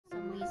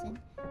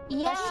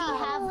Does she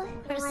have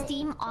her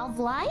Steam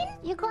offline?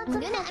 You got I'm the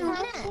gonna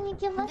Can you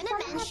give us some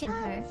mention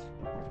her.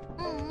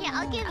 Yeah,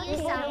 I'll give you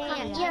some.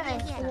 Here. There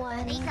you go.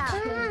 1, 2,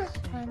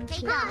 1, 2,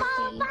 3, 4,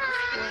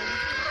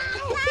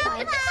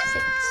 5,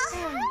 6.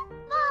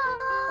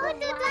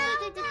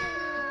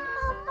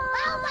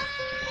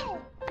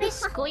 What is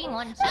going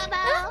on here?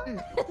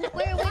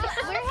 We're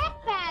head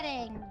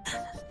patting.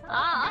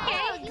 Oh,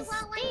 okay. Did you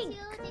want one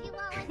too? Did you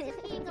want one too?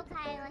 Here you go,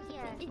 Kyla.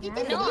 Here.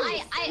 No,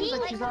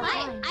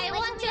 I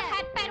want to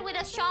headpad with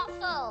a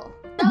shovel.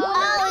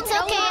 Oh, it's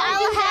okay.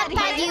 I'll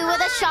headpad you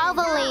with a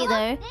shovel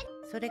later.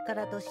 それか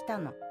らどうした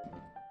の?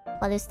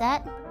 What is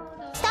that?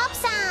 Stop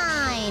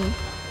sign!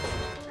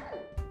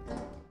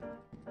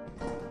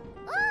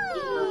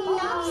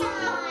 Stop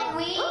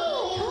sign.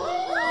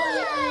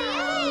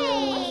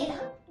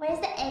 Where's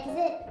the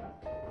exit?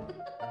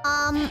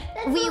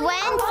 We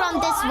went from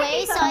this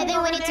way, so I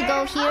think we need to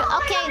go here.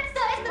 Okay.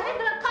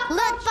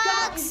 Loot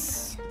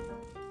box!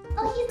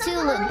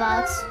 2 loot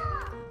box.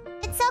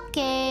 It's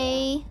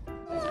okay.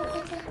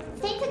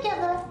 Stay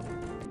together.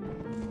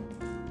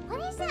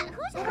 What is that?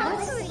 Who's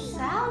hungry? What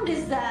sound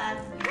is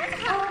that?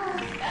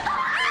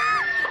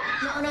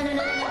 No.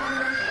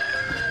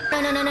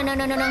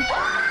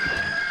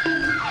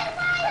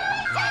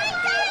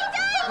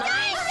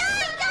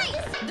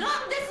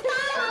 Drop the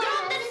stuff!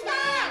 Drop the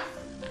stuff!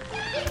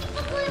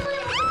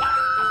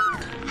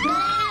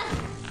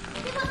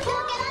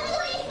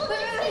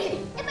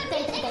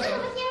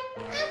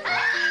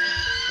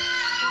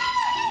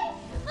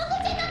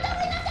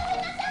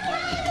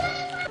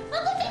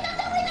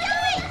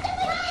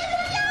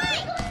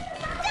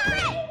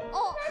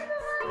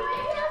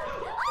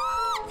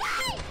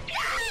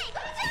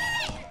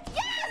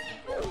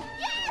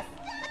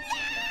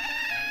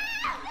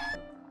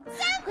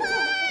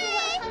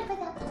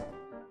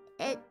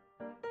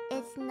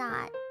 It's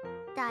not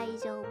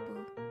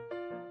Daijobu.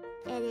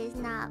 It is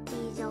not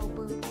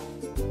Bijobu.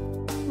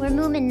 We're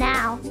moving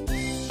now.